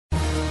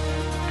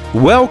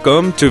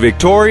Welcome to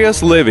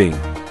Victorious Living.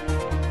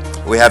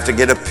 We have to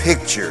get a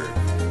picture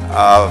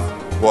of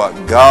what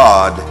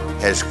God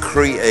has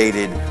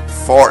created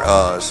for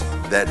us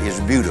that is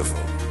beautiful.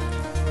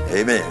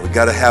 Amen. We've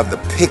got to have the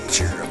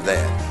picture of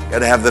that. We've got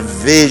to have the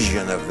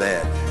vision of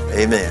that.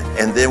 Amen.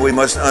 And then we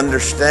must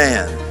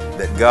understand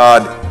that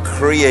God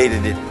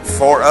created it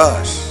for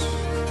us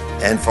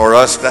and for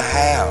us to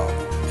have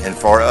and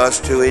for us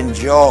to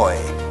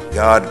enjoy.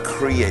 God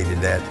created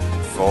that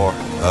for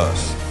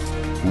us.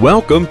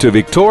 Welcome to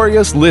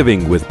Victorious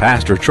Living with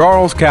Pastor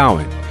Charles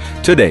Cowan.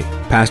 Today,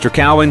 Pastor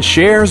Cowan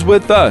shares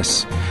with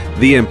us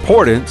the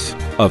importance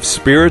of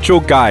spiritual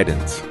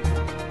guidance.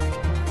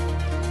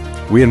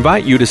 We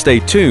invite you to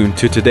stay tuned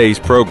to today's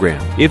program.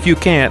 If you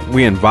can't,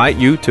 we invite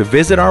you to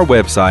visit our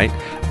website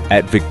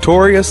at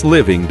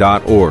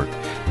victoriousliving.org.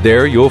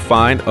 There you'll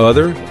find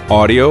other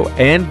audio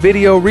and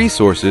video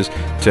resources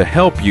to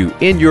help you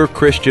in your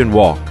Christian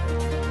walk.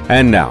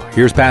 And now,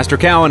 here's Pastor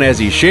Cowan as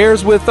he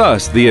shares with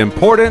us the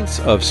importance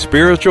of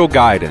spiritual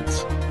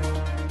guidance.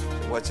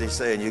 What's he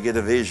saying? You get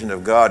a vision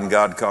of God and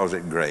God calls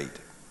it great.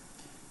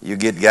 You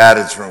get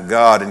guidance from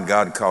God and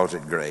God calls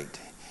it great.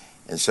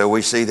 And so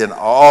we see that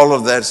all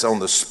of that's on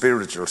the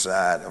spiritual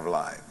side of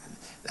life.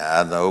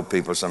 Now, I know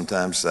people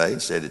sometimes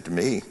said it to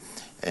me,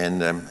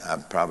 and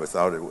I probably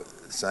thought it was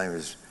the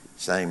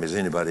same as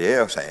anybody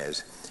else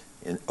has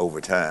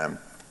over time,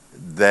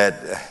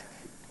 that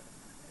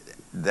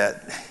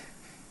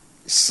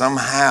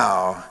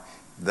somehow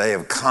they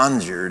have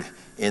conjured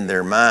in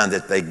their mind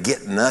that they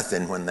get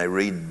nothing when they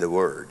read the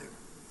Word,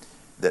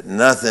 that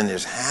nothing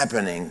is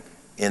happening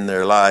in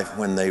their life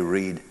when they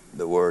read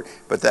the Word.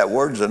 But that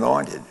Word's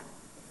anointed.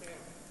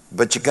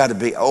 But you got to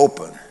be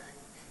open.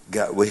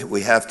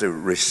 We have to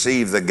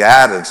receive the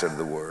guidance of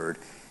the Word,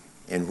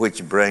 in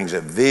which brings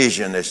a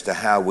vision as to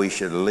how we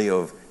should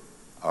live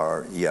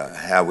our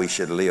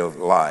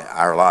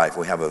life.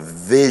 We have a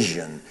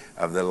vision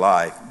of the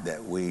life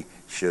that we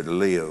should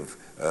live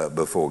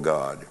before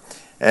God.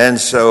 And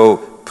so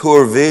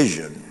poor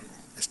vision,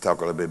 let's talk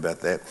a little bit about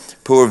that.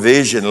 Poor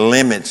vision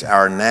limits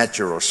our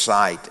natural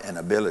sight and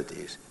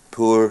abilities.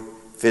 Poor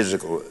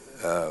physical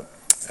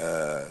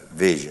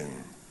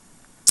vision.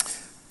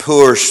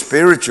 Poor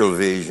spiritual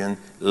vision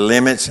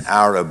limits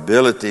our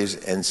abilities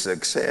and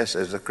success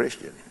as a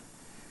Christian.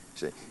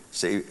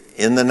 See,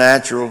 in the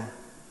natural,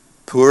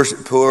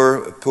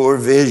 poor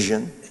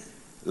vision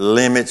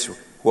limits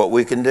what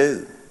we can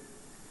do.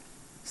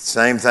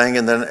 Same thing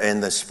in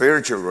the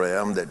spiritual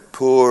realm, that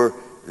poor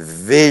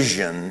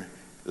vision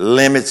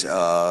limits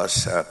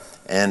us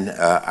and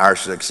our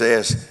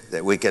success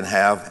that we can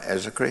have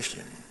as a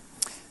Christian.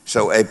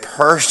 So a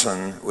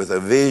person with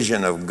a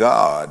vision of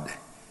God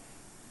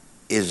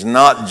is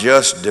not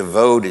just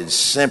devoted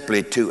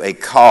simply to a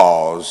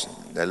cause.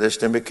 Now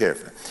listen and be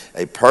careful.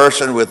 A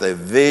person with a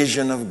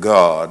vision of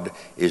God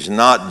is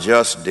not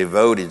just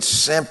devoted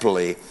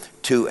simply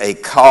to a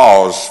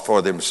cause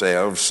for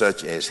themselves,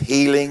 such as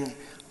healing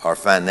or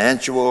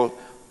financial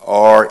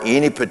or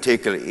any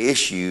particular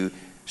issue,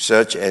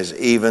 such as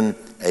even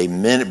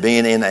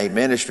being in a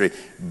ministry,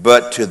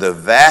 but to the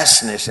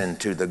vastness and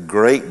to the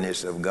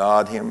greatness of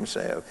God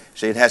Himself.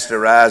 See, it has to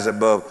rise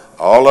above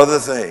all other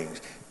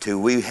things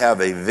till we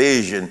have a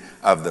vision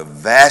of the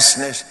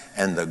vastness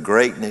and the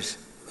greatness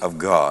of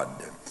God.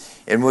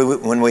 And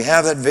when we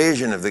have that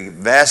vision of the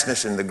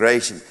vastness and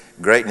the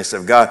greatness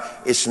of God,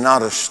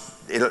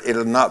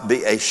 it'll not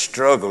be a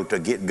struggle to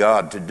get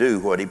God to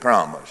do what He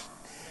promised.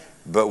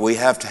 But we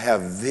have to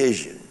have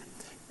vision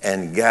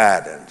and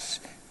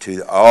guidance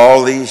to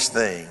all these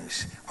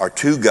things, or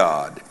to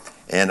God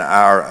and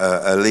our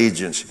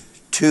allegiance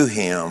to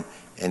Him,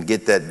 and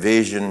get that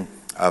vision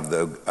of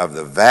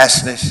the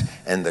vastness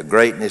and the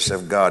greatness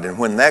of God. And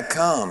when that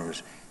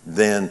comes,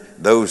 then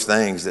those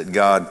things that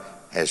God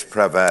has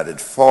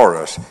provided for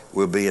us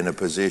will be in a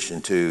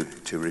position to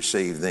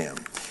receive them.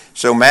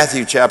 So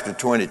Matthew chapter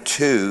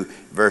 22,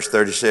 verse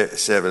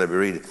 37, let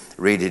me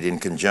read it in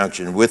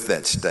conjunction with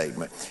that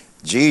statement.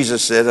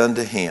 Jesus said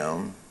unto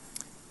him,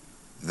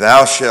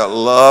 Thou shalt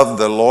love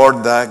the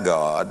Lord thy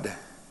God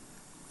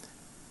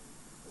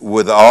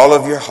with all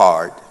of your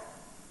heart,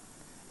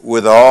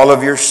 with all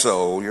of your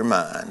soul, your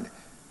mind,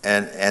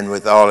 and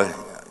with all of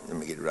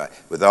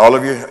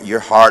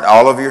your heart,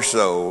 all of your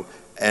soul,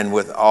 and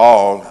with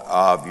all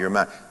of your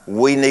mind.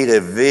 We need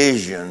a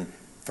vision,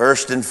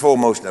 first and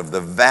foremost, of the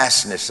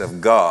vastness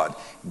of God.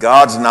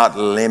 God's not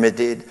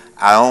limited.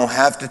 I don't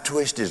have to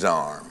twist His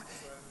arm.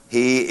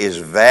 He is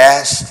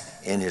vast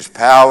in His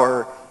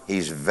power.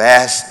 He's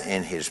vast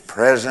in His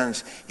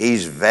presence.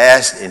 He's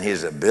vast in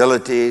His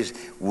abilities.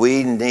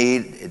 We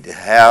need to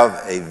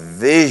have a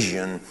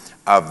vision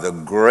of the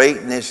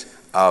greatness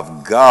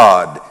of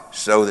God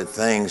so that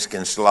things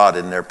can slot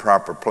in their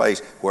proper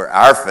place where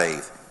our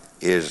faith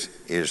is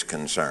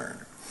concerned.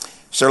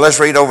 So let's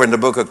read over in the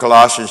book of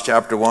Colossians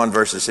chapter 1,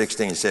 verses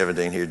 16 and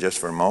 17 here just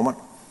for a moment.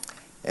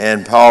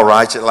 And Paul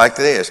writes it like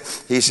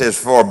this. He says,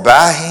 For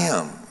by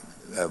Him,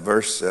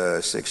 verse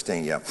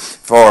 16,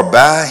 for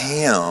by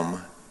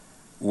Him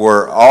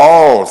were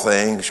all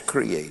things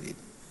created,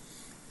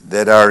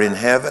 that are in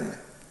heaven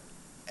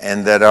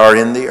and that are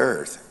in the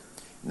earth.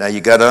 Now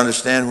you got to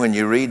understand when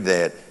you read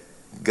that,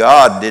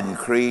 God didn't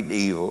create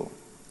evil.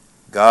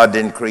 God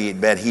didn't create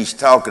bad. He's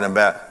talking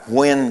about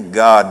when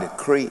God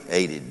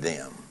created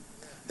them.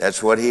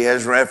 That's what he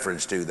has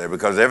reference to there,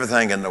 because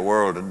everything in the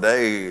world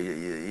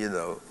today,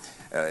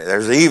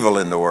 there's evil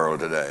in the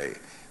world today.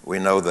 We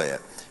know that.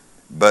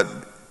 But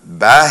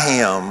by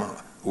him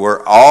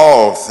were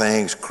all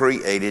things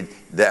created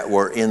that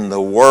were in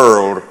the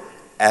world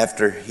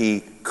after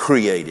he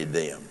created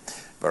them.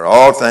 For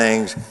all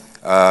things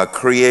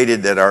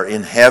created that are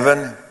in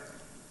heaven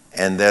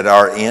and that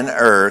are in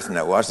earth.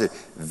 Now watch this.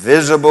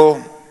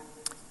 Visible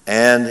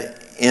and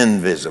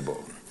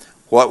invisible.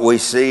 What we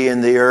see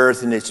in the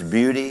earth and its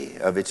beauty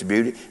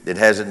that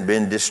hasn't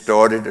been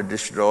distorted or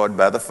destroyed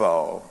by the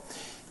fall,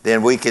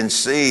 then we can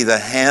see the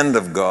hand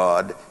of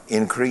God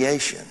in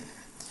creation.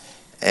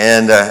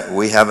 And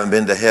we haven't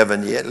been to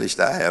heaven yet, at least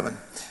I haven't.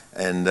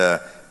 And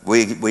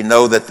we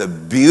know that the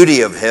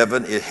beauty of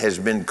heaven, it has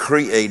been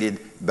created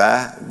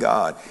by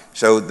God.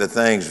 So the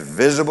things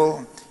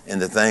visible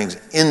and the things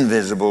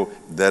invisible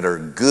that are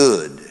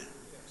good,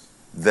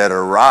 that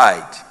are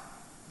right,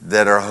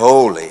 that are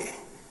holy,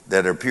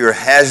 that are pure,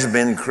 has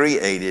been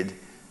created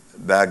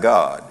by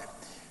God.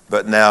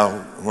 But now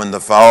when the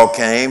fall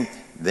came,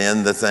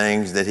 then the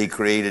things that he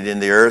created in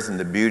the earth and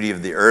the beauty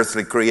of the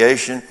earthly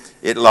creation,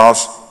 it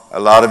lost a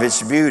lot of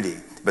its beauty.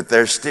 But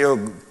there's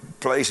still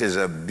places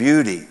of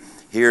beauty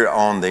here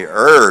on the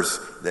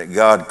earth that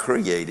God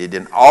created,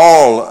 and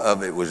all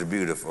of it was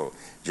beautiful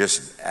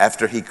just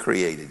after he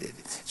created it.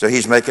 So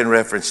he's making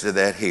reference to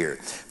that here.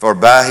 For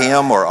by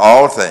him are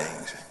all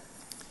things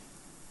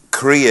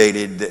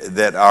created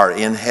that are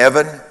in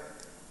heaven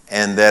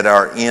and that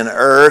are in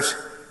earth,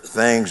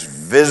 things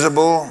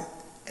visible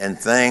and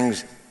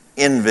things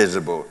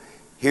invisible.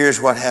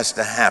 Here's what has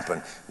to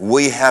happen.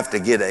 We have to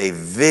get a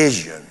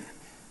vision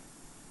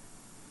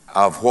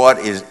of what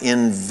is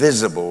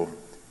invisible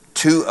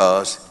to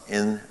us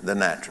in the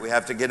natural. We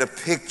have to get a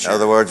picture. In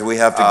other words, we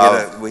have to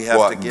get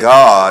what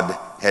God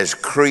has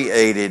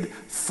created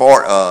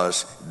for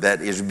us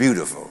that is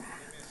beautiful.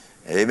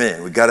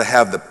 Amen. We've got to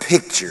have the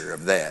picture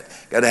of that.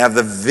 Got to have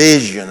the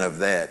vision of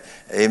that.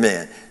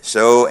 Amen.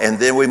 So, and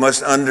then we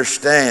must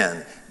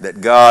understand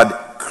that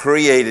God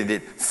created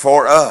it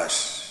for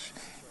us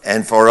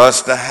and for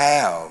us to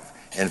have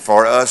and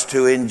for us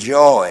to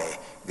enjoy.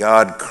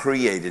 God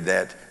created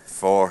that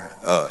for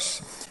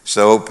us.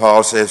 So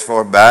Paul says,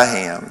 for by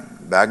him,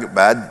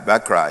 by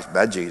Christ,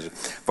 by Jesus,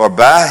 for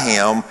by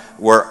him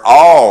were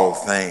all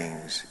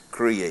things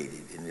created.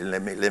 And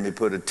let me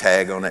put a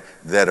tag on it,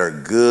 that are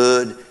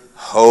good,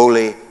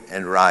 holy,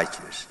 and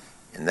righteous.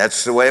 And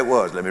that's the way it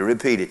was. Let me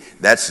repeat it.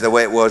 That's the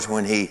way it was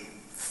when he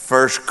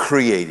first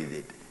created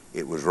it.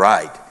 It was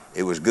right.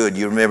 It was good.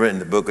 You remember in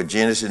the book of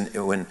Genesis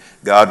when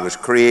God was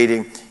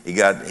creating,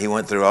 he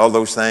went through all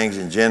those things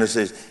in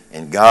Genesis,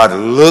 and God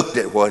looked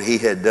at what he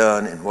had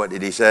done, and what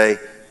did he say?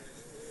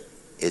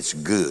 It's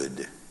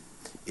good.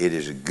 It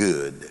is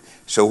good.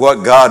 So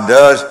what God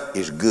does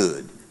is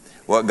good.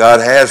 What God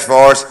has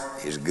for us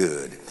is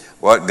good.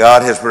 What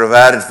God has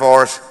provided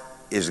for us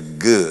is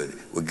good.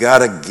 We got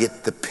to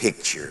get the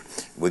picture.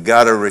 We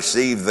got to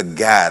receive the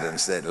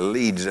guidance that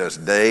leads us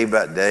day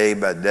by day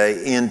by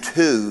day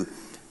into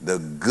the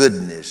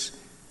goodness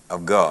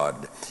of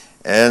God.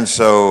 And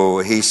so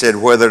he said,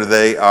 whether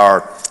they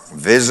are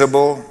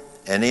visible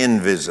and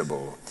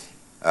invisible,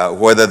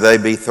 whether they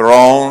be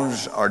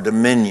thrones or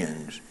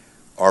dominions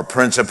or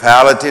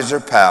principalities or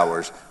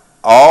powers,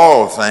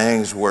 all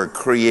things were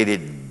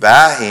created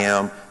by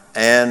him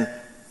and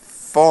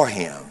for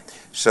him.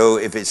 So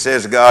if it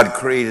says God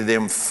created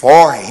them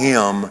for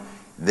him,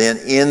 then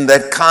in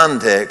that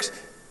context,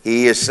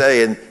 he is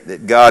saying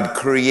that God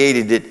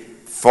created it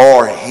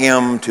for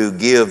him to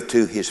give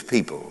to his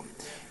people.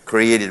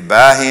 Created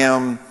by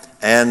him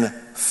and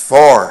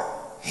for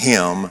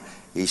him,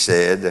 he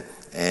said,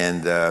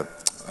 and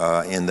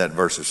in that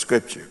verse of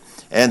Scripture.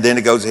 And then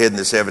it goes ahead in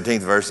the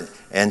 17th verse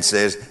and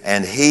says,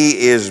 and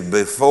he is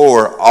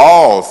before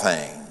all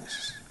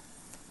things,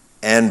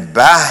 and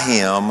by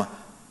him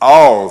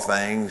all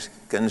things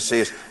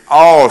consist.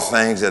 All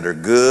things that are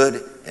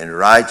good and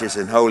righteous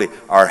and holy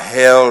are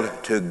held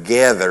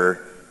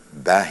together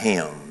by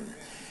him.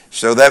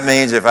 So that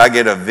means if I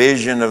get a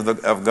vision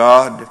of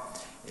God,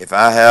 if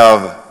I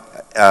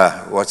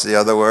have, what's the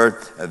other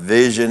word? A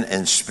vision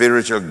and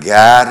spiritual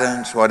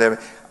guidance,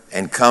 whatever,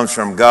 and comes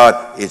from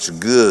God, it's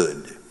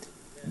good.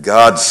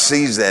 God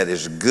sees that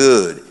as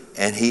good,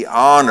 and he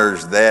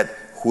honors that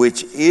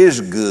which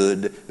is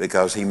good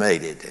because he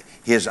made it.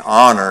 His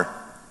honor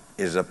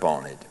is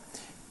upon it.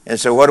 And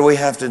so what do we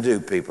have to do,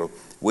 people?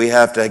 We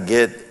have to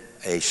get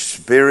a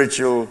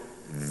spiritual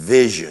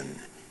vision.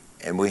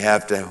 And we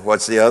have to,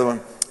 what's the other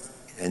one?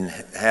 And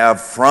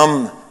have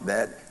from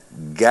that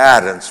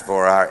guidance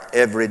for our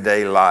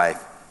everyday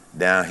life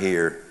down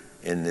here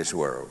in this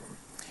world.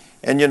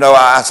 And you know,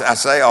 I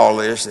say all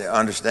this,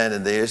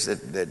 understanding this,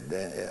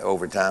 that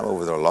over time,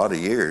 over a lot of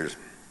years,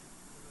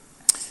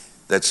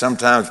 that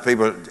sometimes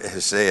people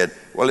have said,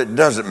 well, it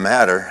doesn't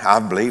matter.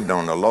 I've believed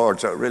on the Lord,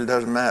 so it really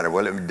doesn't matter.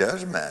 Well, it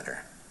does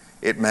matter.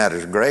 It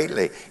matters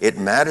greatly. It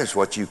matters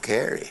what you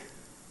carry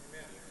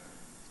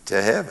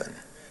to heaven.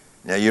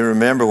 Now, you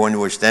remember when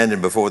we're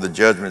standing before the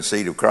judgment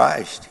seat of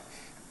Christ,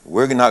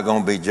 we're not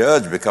going to be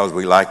judged because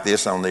we like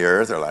this on the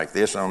earth or like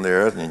this on the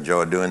earth and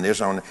enjoy doing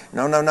this on the...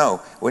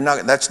 No. We're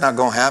not. That's not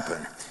going to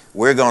happen.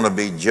 We're going to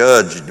be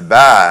judged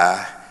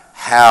by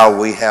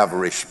how we have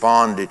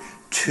responded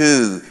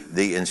to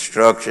the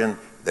instruction,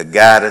 the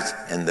guidance,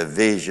 and the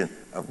vision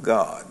of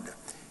God.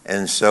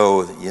 And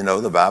so,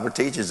 the Bible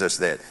teaches us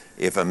that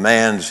if a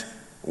man's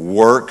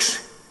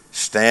works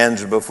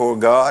stands before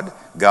God,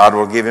 God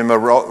will give him a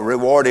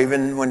reward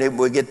even when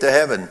we get to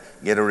heaven,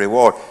 get a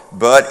reward.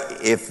 But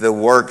if the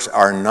works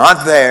are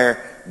not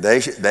there,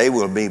 they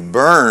will be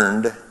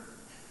burned,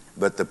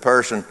 but the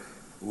person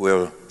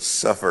will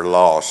suffer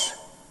loss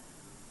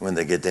when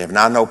they get to heaven.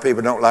 Now, I know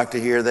people don't like to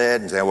hear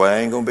that and say, well,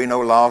 there ain't going to be no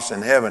loss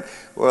in heaven.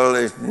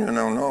 Well,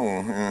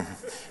 no.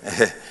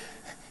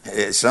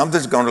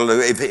 Something's going to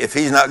lose. If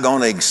he's not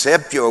going to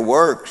accept your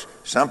works,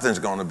 something's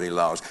going to be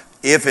lost.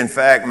 If, in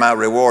fact, my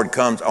reward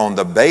comes on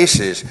the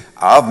basis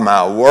of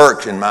my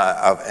works and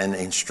and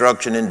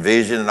instruction and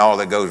vision and all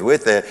that goes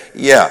with that,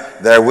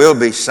 there will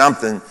be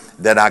something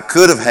that I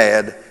could have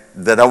had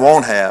that I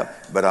won't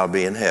have, but I'll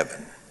be in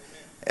heaven.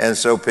 And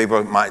so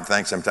people might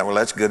think sometimes, well,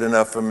 that's good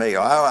enough for me.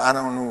 I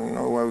don't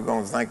know where we're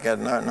going to think that.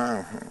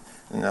 No.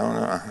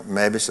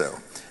 Maybe so.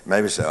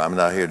 I'm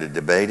not here to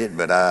debate it,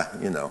 but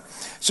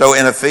So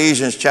in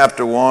Ephesians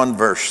chapter 1,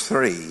 verse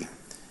 3,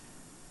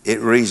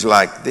 it reads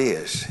like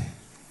this: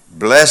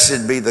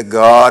 Blessed be the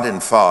God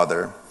and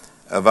Father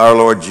of our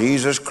Lord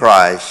Jesus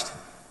Christ,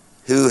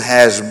 who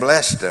has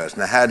blessed us.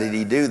 Now, how did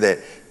he do that?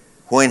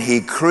 When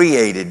he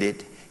created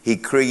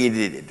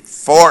it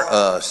for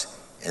us,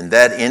 and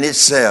that in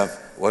itself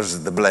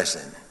was the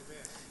blessing.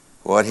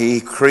 What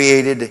he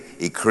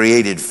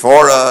created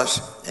for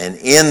us, and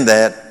in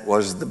that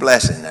was the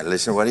blessing. Now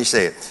listen to what he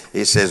said.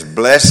 He says,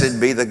 Blessed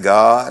be the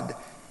God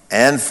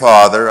and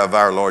Father of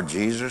our Lord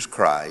Jesus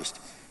Christ,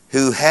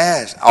 who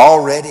has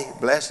already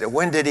blessed us.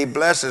 When did he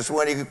bless us?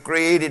 When he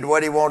created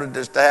what he wanted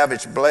us to have,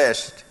 it's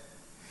blessed.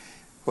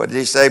 What did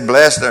he say?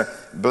 Blessed, let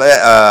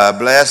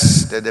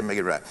me get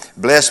it right.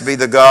 Blessed be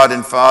the God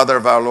and Father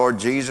of our Lord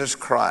Jesus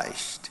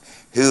Christ,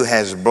 who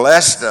has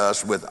blessed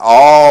us with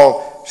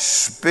all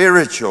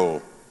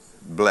spiritual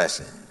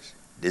blessings.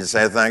 Didn't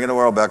say a thing in the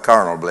world about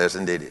carnal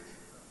blessing, did it?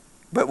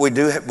 But we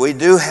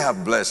do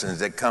have blessings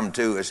that come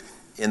to us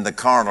in the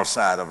carnal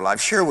side of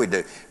life. Sure we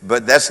do.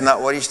 But that's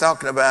not what he's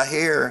talking about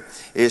here.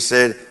 It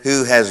said,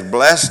 who has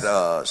blessed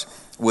us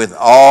with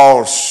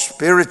all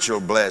spiritual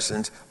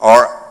blessings,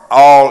 or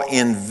all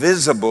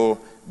invisible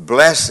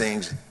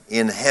blessings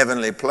in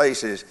heavenly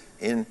places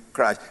in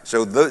Christ.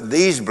 So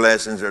these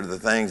blessings are the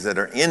things that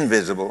are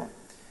invisible,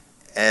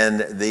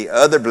 and the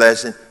other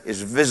blessing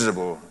is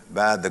visible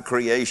by the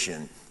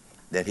creation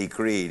that he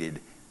created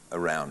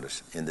around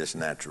us in this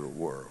natural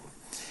world.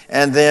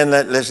 And then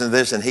listen to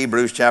this in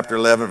Hebrews chapter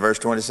 11, verse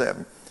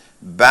 27.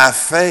 By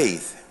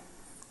faith,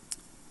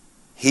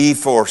 he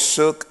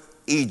forsook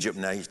Egypt.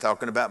 Now he's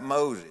talking about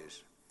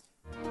Moses.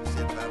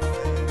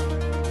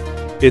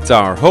 It's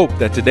our hope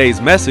that today's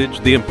message,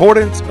 The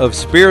Importance of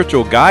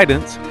Spiritual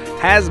Guidance,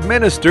 has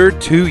ministered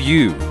to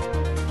you.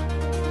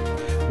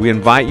 We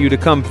invite you to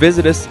come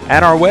visit us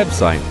at our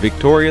website,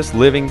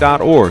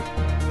 victoriousliving.org.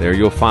 There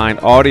you'll find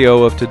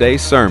audio of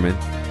today's sermon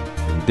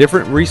and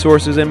different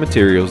resources and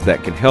materials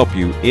that can help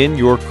you in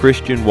your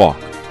Christian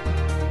walk.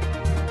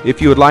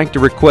 If you would like to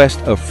request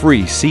a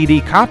free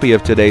CD copy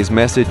of today's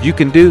message, you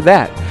can do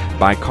that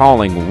by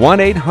calling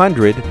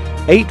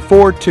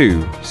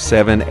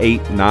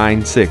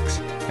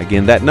 1-800-842-7896.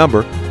 Again, that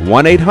number,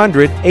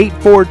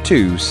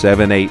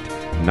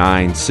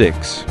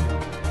 1-800-842-7896.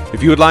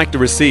 If you would like to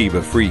receive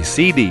a free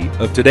CD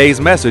of today's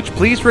message,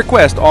 please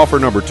request offer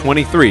number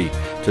 23.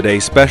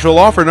 Today's special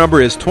offer number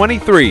is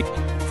 23.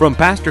 From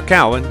Pastor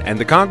Cowan and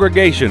the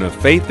congregation of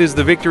Faith is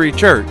the Victory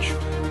Church,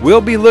 we'll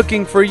be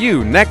looking for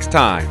you next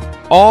time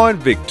on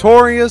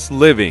Victorious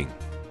Living.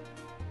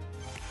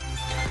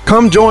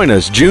 Come join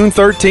us June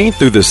 13th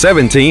through the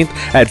 17th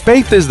at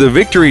Faith is the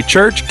Victory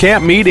Church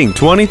Camp Meeting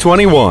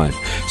 2021.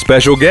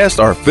 Special guests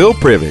are Phil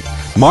Privet,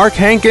 Mark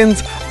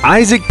Hankins,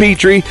 Isaac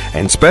Petrie,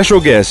 and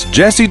special guest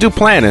Jesse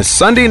Duplantis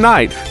Sunday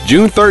night,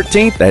 June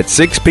 13th at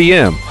 6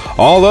 p.m.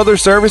 All other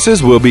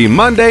services will be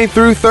Monday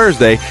through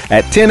Thursday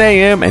at 10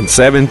 a.m. and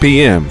 7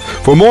 p.m.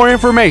 For more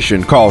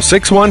information, call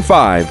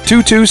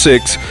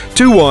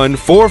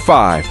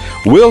 615-226-2145.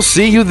 We'll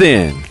see you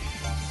then.